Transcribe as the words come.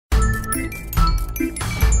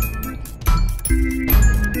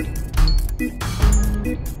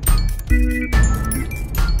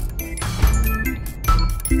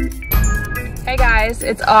guys,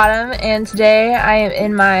 it's Autumn and today I am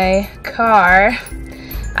in my car.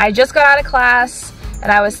 I just got out of class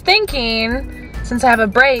and I was thinking, since I have a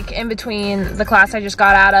break in between the class I just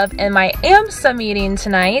got out of and my AMSA meeting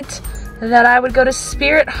tonight, that I would go to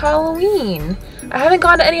Spirit Halloween. I haven't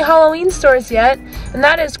gone to any Halloween stores yet, and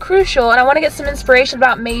that is crucial, and I want to get some inspiration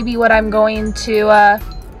about maybe what I'm going to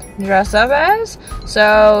dress up as.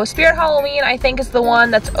 So Spirit Halloween, I think, is the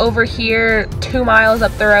one that's over here 2 miles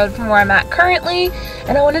up the road from where I'm at currently,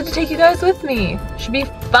 and I wanted to take you guys with me. Should be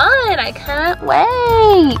fun. I can't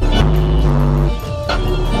wait.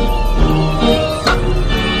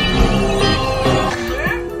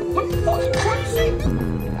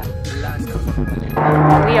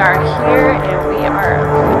 We are here and we are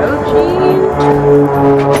approaching,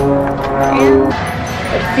 and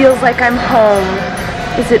it feels like I'm home.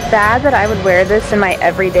 Is it bad that I would wear this in my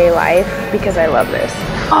everyday life? Because I love this.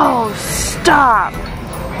 Oh, stop!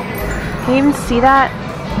 Can you even see that?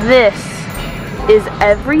 This is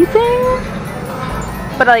everything?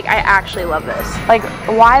 But like, I actually love this. Like,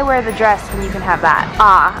 why wear the dress when you can have that?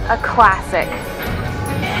 Ah, a classic.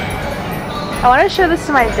 I want to show this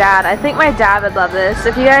to my dad. I think my dad would love this.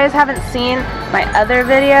 If you guys haven't seen my other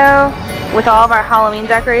video with all of our Halloween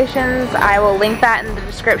decorations, I will link that in the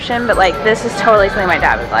description, but like, this is totally something my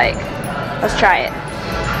dad would like. Let's try it.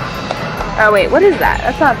 Oh wait, what is that?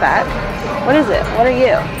 That's not that. What is it? What are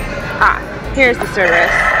you? Ah, here's the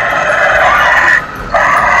Cerberus.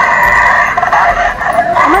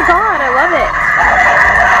 Oh my god, I love it.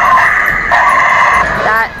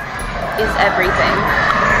 That is everything.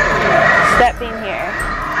 Stepping here.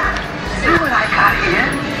 See what I got here?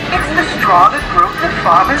 It's the straw that broke the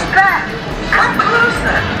farmer's back. Come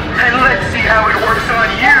closer, and let's see how it works on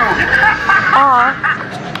you.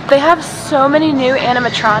 Aw, they have so many new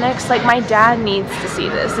animatronics. Like, my dad needs to see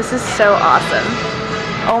this. This is so awesome.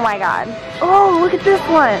 Oh my god. Oh, look at this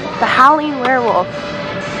one. The Howling Werewolf.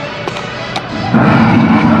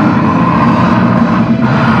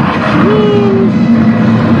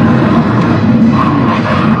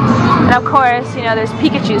 And of course, you know, there's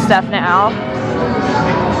Pikachu stuff now.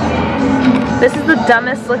 This is the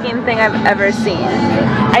dumbest looking thing I've ever seen.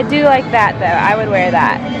 I do like that though, I would wear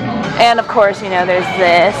that. And of course, you know, there's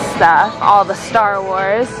this stuff, all the Star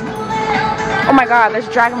Wars. Oh my god, there's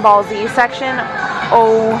Dragon Ball Z section.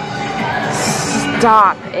 Oh,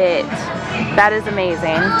 stop it. That is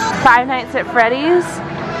amazing. Five Nights at Freddy's?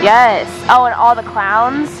 Yes. Oh, and all the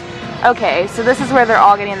clowns? Okay, so this is where they're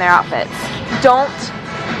all getting their outfits. Don't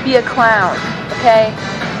be a clown, okay?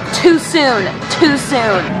 Too soon, too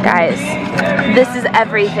soon. Guys, this is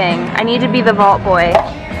everything. I need to be the vault boy.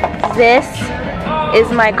 This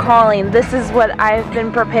is my calling. This is what I've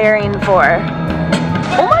been preparing for.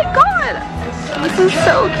 Oh my god! This is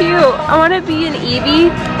so cute. I want to be an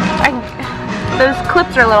Eevee. Those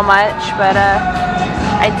clips are a little much, but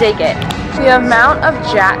I dig it. The amount of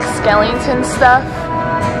Jack Skellington stuff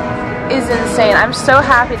is insane. I'm so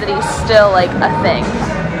happy that he's still like a thing.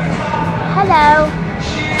 Hello.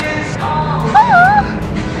 Oh,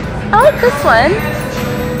 I like this one.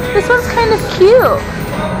 This one's kind of cute.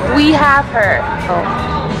 We have her. Oh,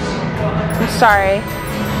 I'm sorry.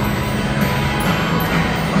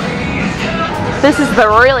 This is the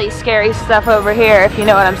really scary stuff over here, if you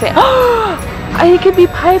know what I'm saying. Oh, it could be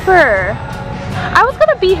Piper. I was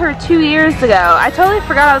gonna be here 2 years ago. I totally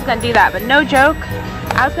forgot I was gonna do that, but no joke.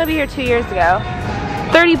 I was gonna be here 2 years ago.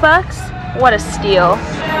 30 bucks? What a steal.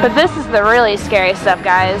 But this is the really scary stuff,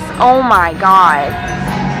 guys. Oh my god.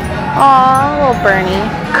 Aw, little Bernie.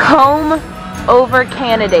 Comb over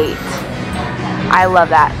candidate. I love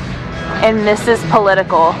that. And Mrs.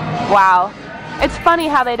 Political. Wow. It's funny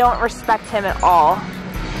how they don't respect him at all.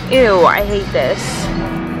 Ew, I hate this.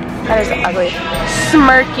 That is ugly.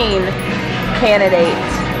 Smirking candidate.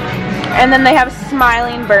 And then they have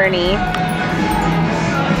smiling Bernie.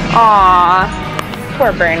 Aww.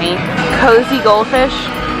 Poor Bernie. Cozy goldfish.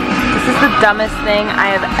 This is the dumbest thing I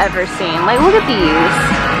have ever seen. Like, look at these.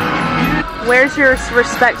 Where's your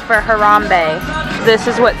respect for Harambe? This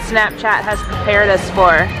is what Snapchat has prepared us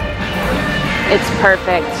for. It's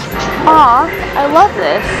perfect. Aw, I love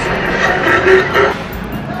this.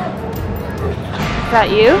 Is that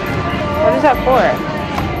you? What is that for?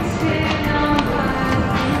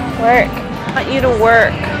 Work. I want you to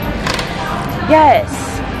work. Yes.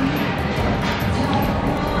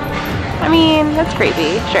 I mean, that's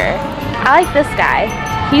creepy, sure. I like this guy.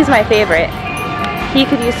 He's my favorite. He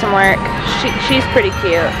could use some work. She's pretty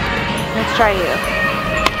cute. Let's try you.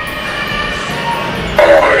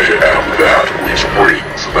 I am that which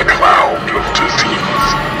brings the cloud of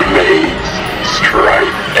disease, plagues,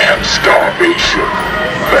 strife, and starvation,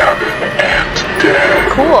 famine, and death.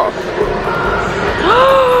 Cool.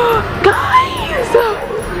 Guys!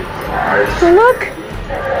 Look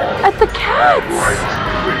at the cats!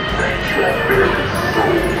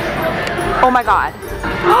 Oh my god.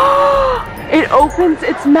 It opens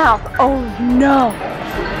its mouth. Oh no.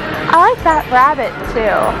 I like that rabbit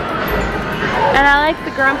too. And I like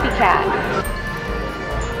the grumpy cat.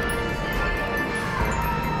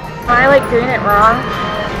 Am I like doing it wrong?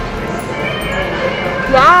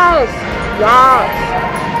 Yes! Yes!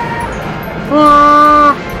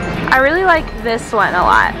 I really like this one a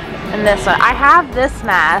lot. And this one. I have this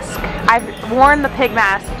mask. I've worn the pig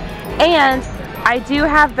mask. And I do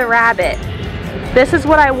have the rabbit. This is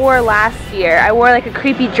what I wore last year. I wore like a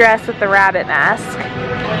creepy dress with the rabbit mask.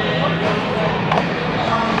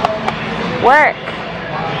 Work.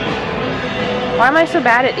 Why am I so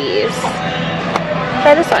bad at these?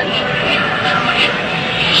 Try this one.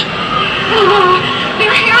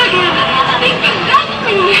 They're here again. They possessed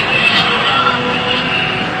me.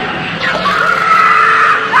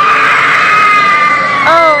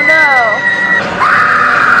 Oh no.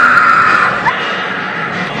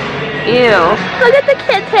 Ew. Look at the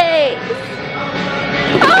kitties.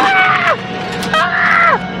 Ah!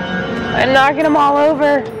 Ah! I'm knocking them all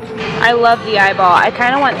over. I love the eyeball. I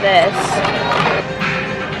kind of want this.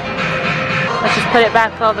 Let's just put it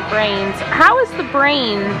back with all the brains. How is the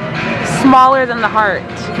brain smaller than the heart?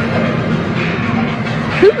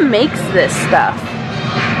 Who makes this stuff?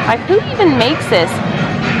 Like, who even makes this?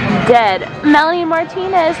 Dead. Melanie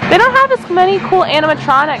Martinez. They don't have as many cool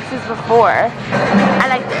animatronics as before. I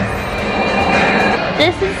like this.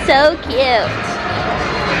 This is so cute.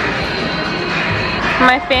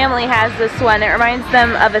 My family has this one. It reminds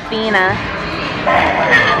them of Athena.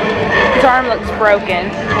 His arm looks broken.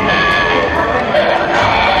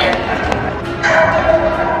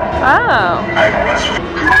 Oh.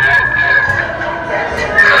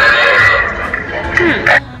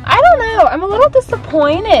 I don't know. I'm a little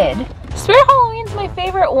disappointed. Spirit Halloween's my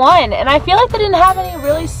favorite one, and I feel like they didn't have any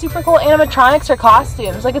really super cool animatronics or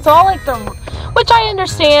costumes. Like, it's all like the, which I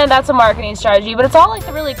understand that's a marketing strategy, but it's all like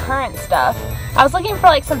the really current stuff. I was looking for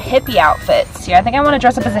like some hippie outfits here. I think I want to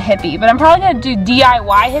dress up as a hippie, but I'm probably going to do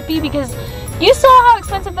DIY hippie because you saw how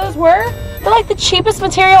expensive those were? They're like the cheapest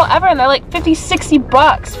material ever, and they're like 50, 60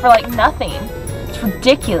 bucks for like nothing. It's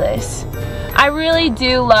ridiculous. I really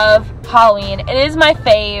do love Halloween. It is my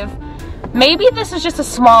fave. Maybe this is just a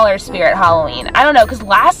smaller Spirit Halloween. I don't know, because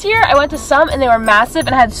last year I went to some and they were massive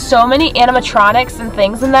and had so many animatronics and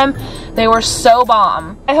things in them. They were so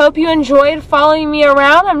bomb. I hope you enjoyed following me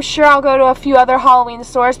around. I'm sure I'll go to a few other Halloween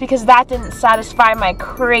stores because that didn't satisfy my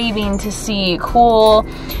craving to see cool,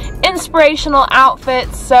 inspirational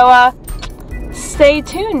outfits. So, stay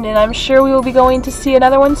tuned, and I'm sure we will be going to see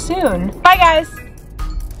another one soon. Bye, guys!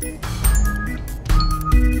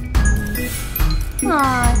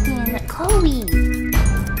 Aw, Chloe.